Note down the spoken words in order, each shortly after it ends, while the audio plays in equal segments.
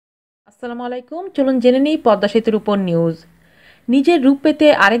আসসালামু আলাইকুম। চলুন জেনে নিই পদ্মা সেতুর উপর নিউজ। নিজের রূপ পেতে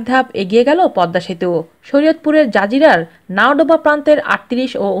আরেক ধাপ এগিয়ে গেল পদ্মা সেতু। শরীয়তপুরের জাজিরার নাওডোবা প্রান্তের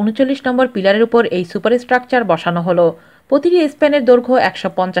 38 ও 39 নম্বর পিলারের উপর এই সুপার স্ট্রাকচার বসানো হলো। প্রতিটি স্প্যানের দৈর্ঘ্য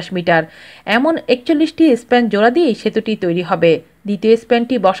 150 মিটার। এমন 41টি স্প্যান জোড়া দিয়েই সেতুটি তৈরি হবে। দ্বিতীয়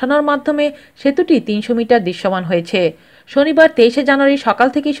স্প্যানটি বসানোর মাধ্যমে সেতুটি 300 মিটার দৃশ্যমান হয়েছে। শনিবার 23 জানুয়ারি সকাল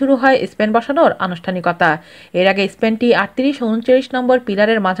থেকেই শুরু হয় স্প্যান বসানোর আনুষ্ঠানিকতা। এর আগে স্প্যানটি 38 ও 39 নম্বর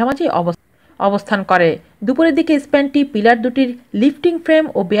পিলারের মাঝামাঝি অবস্থান করে। দুপুরের দিকে স্প্যানটি পিলার দুটির লিফটিং ফ্রেম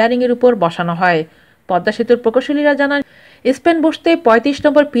ও বেয়ারিংয়ের উপর বসানো হয়। পদ্মা সেতুর প্রকৌশলীরা জানান, স্প্যান বসতে 35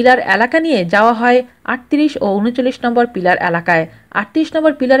 নম্বর পিলার এলাকা নিয়ে যাওয়া হয় 38 ও 39 নম্বর পিলার এলাকায়। 38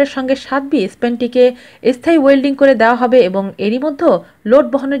 নম্বর পিলারের সঙ্গে 7B স্প্যানটিকে স্থায়ী ওয়েল্ডিং করে দেওয়া হবে এবং এরই মধ্যে লোড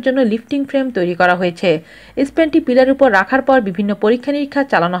বহনের জন্য লিফটিং ফ্রেম তৈরি করা হয়েছে। স্প্যানটি পিলারের উপর রাখার পর বিভিন্ন পরীক্ষা নিরীক্ষা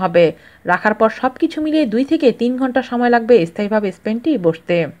চালানো হবে। রাখার পর সবকিছু মিলিয়ে 2 থেকে 3 ঘন্টা সময় লাগবে স্থায়ীভাবে স্প্যানটি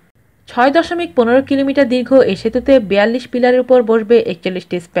বসতে। 6.15 কিলোমিটার দীর্ঘ এই সেতুতে 42 পিলারের উপর বসবে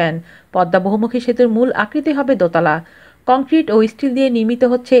 41টি স্প্যান। পদ্মা বহুমুখী সেতুর মূল আকৃতি হবে দোতলা। কংক্রিট ও স্টিল দিয়ে নির্মিত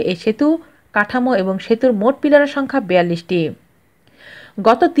হচ্ছে এই সেতু কাঠামো এবং সেতুর মোট পিলারের সংখ্যা 42টি।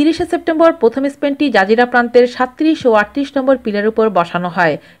 গত 30 সেপ্টেম্বর প্রথম স্প্যানটি জাজিরা প্রান্তের 37 ও 38 নম্বর পিলারের উপর বসানো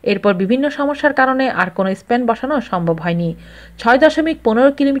হয়। এরপর বিভিন্ন সমস্যার কারণে আর কোনো স্প্যান বসানো সম্ভব হয়নি। 6.15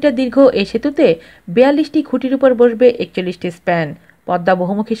 কিলোমিটার দীর্ঘ এই সেতুতে 42টি খুঁটির উপর বসবে 41টি স্প্যান। পদ্মা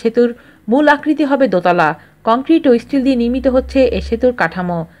বহুমুখী সেতুর মূল আকৃতি হবে দোতলা। কংক্রিট ও স্টিল দিয়ে নির্মিত হচ্ছে এই সেতুর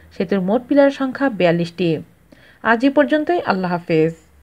কাঠামো। সেতুর মোট পিলারের সংখ্যা 42টি। আজ এ পর্যন্তই। আল্লাহ হাফেজ।